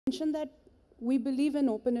mention that we believe in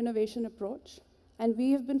open innovation approach, and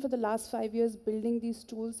we have been for the last 5 years building these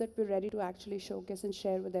tools that we're ready to actually showcase and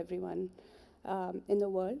share with everyone in the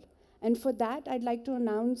world. And for that, I'd like to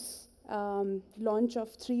announce launch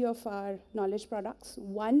of 3 of our knowledge products.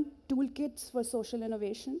 1, toolkits for social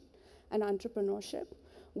innovation and entrepreneurship,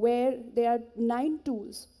 where there are 9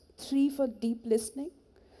 tools, 3 for deep listening,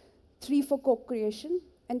 3 for co-creation,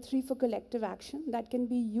 and 3 for collective action that can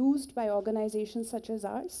be used by organizations such as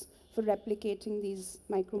ours for replicating these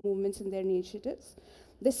micro-movements in their initiatives.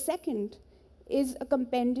 The second is a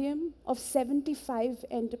compendium of 75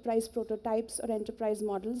 enterprise prototypes or enterprise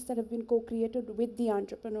models that have been co-created with the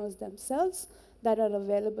entrepreneurs themselves that are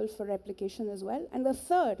available for replication as well. And the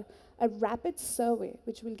third, a rapid survey,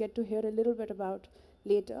 which we'll get to hear a little bit about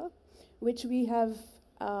later, which we have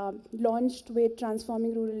launched with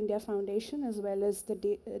Transforming Rural India Foundation as well as the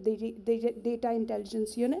Data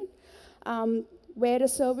Intelligence Unit, where a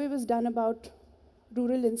survey was done about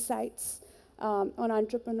rural insights on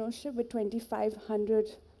entrepreneurship with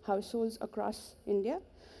 2,500 households across India.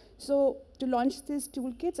 So to launch these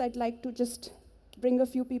toolkits, I'd like to just bring a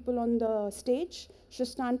few people on the stage.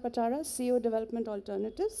 Shashank Patara, CEO Development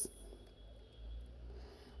Alternatives.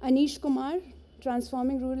 Anish Kumar,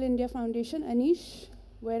 Transforming Rural India Foundation. Anish,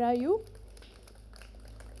 where are you?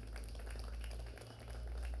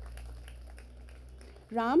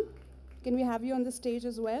 Ram, can we have you on the stage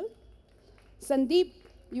as well? Sandeep,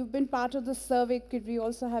 you've been part of the survey. Could we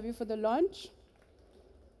also have you for the launch?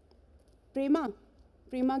 Prema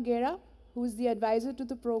Gera, who is the advisor to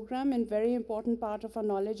the program and very important part of our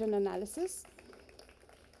knowledge and analysis.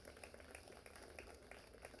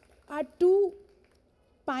 Our 2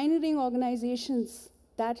 pioneering organizations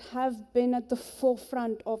that have been at the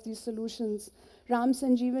forefront of these solutions, Ram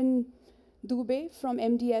Sanjeevan Dubey from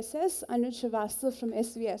MDSS, Anuj Srivastava from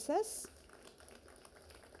SVSS.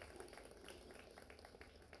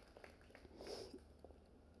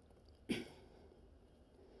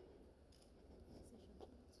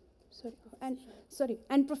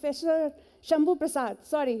 And Professor Shambhu Prasad,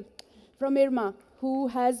 from IRMA, who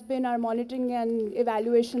has been our monitoring and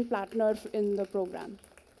evaluation partner in the program.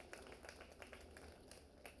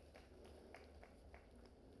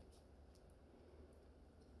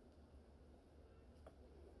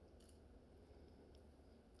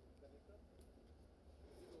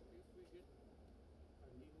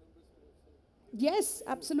 Yes,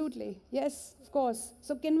 absolutely. Yes, of course.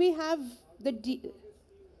 So can we have the...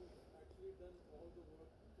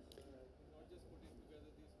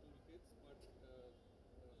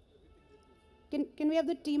 Can we have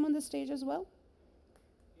the team on the stage as well?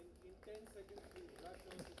 In 10 seconds, please.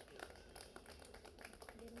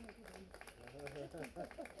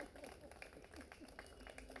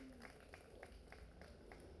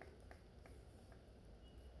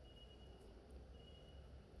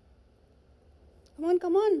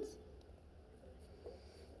 Come on.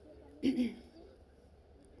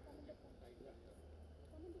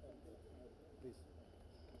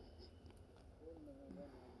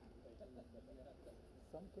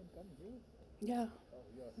 Some can come here. Yeah. Oh,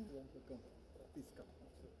 yeah. You want to come? Please come.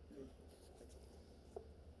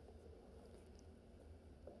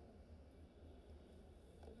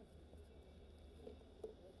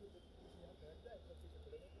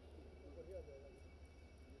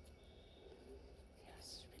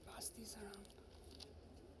 Yes, we pass these around.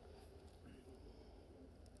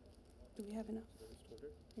 Do we have enough?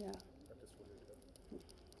 Yeah.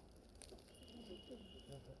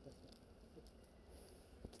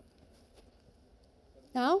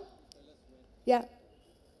 Now? Yeah.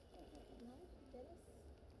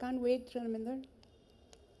 Can't wait, Raminder.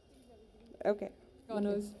 Okay. God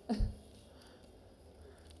knows.